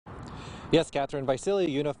Yes, Catherine, Visalia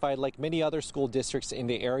Unified, like many other school districts in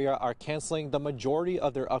the area, are canceling the majority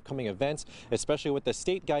of their upcoming events, especially with the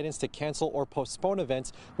state guidance to cancel or postpone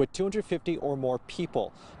events with 250 or more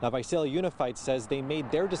people. Now, Visalia Unified says they made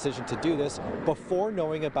their decision to do this before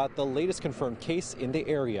knowing about the latest confirmed case in the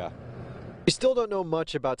area. We still don't know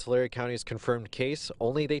much about Tulare County's confirmed case,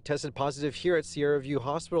 only they tested positive here at Sierra View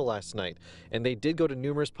Hospital last night, and they did go to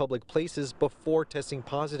numerous public places before testing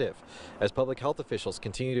positive. As public health officials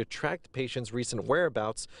continue to track the patient's recent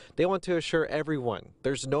whereabouts, they want to assure everyone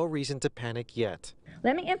there's no reason to panic yet.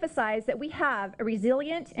 Let me emphasize that we have a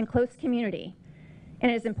resilient and close community,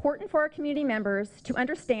 and it is important for our community members to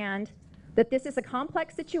understand that this is a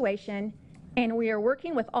complex situation and we are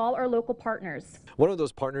working with all our local partners. One of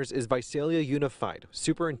those partners is Visalia Unified.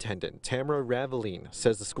 Superintendent Tamara Raveline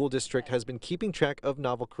says the school district has been keeping track of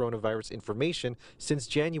novel coronavirus information since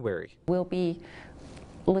January. We'll be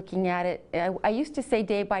looking at it, I used to say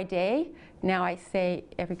day by day, now I say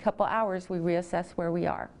every couple hours we reassess where we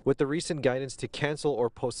are. With the recent guidance to cancel or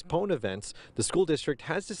postpone events, the school district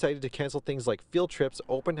has decided to cancel things like field trips,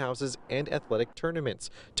 open houses, and athletic tournaments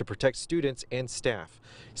to protect students and staff.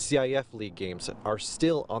 CIF league games are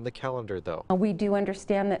still on the calendar though. We do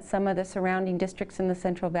understand that some of the surrounding districts in the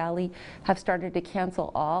Central Valley have started to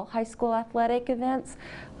cancel all high school athletic events,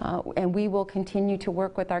 and we will continue to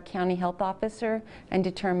work with our county health officer and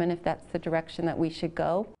determine if that's the direction that we should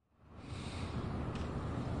go.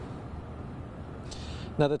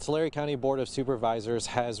 Now, the Tulare County Board of Supervisors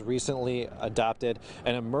has recently adopted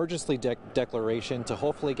an emergency declaration to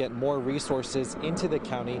hopefully get more resources into the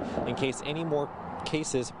county in case any more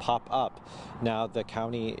cases pop up. Now, the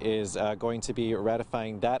county is going to be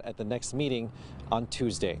ratifying that at the next meeting on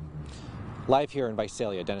Tuesday. Live here in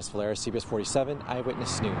Visalia, Dennis Valera, CBS 47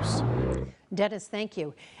 Eyewitness News. Dennis, thank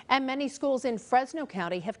you. And many schools in Fresno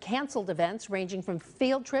County have canceled events ranging from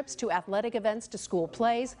field trips to athletic events to school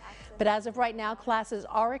plays. But as of right now, classes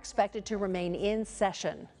are expected to remain in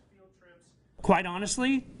session. Quite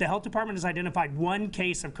honestly, the health department has identified one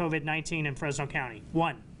case of COVID-19 in Fresno County.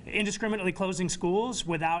 One. Indiscriminately closing schools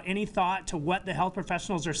without any thought to what the health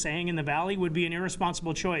professionals are saying in the valley would be an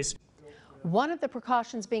irresponsible choice. One of the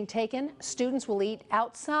precautions being taken, students will eat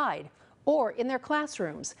outside or in their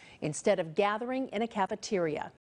classrooms instead of gathering in a cafeteria.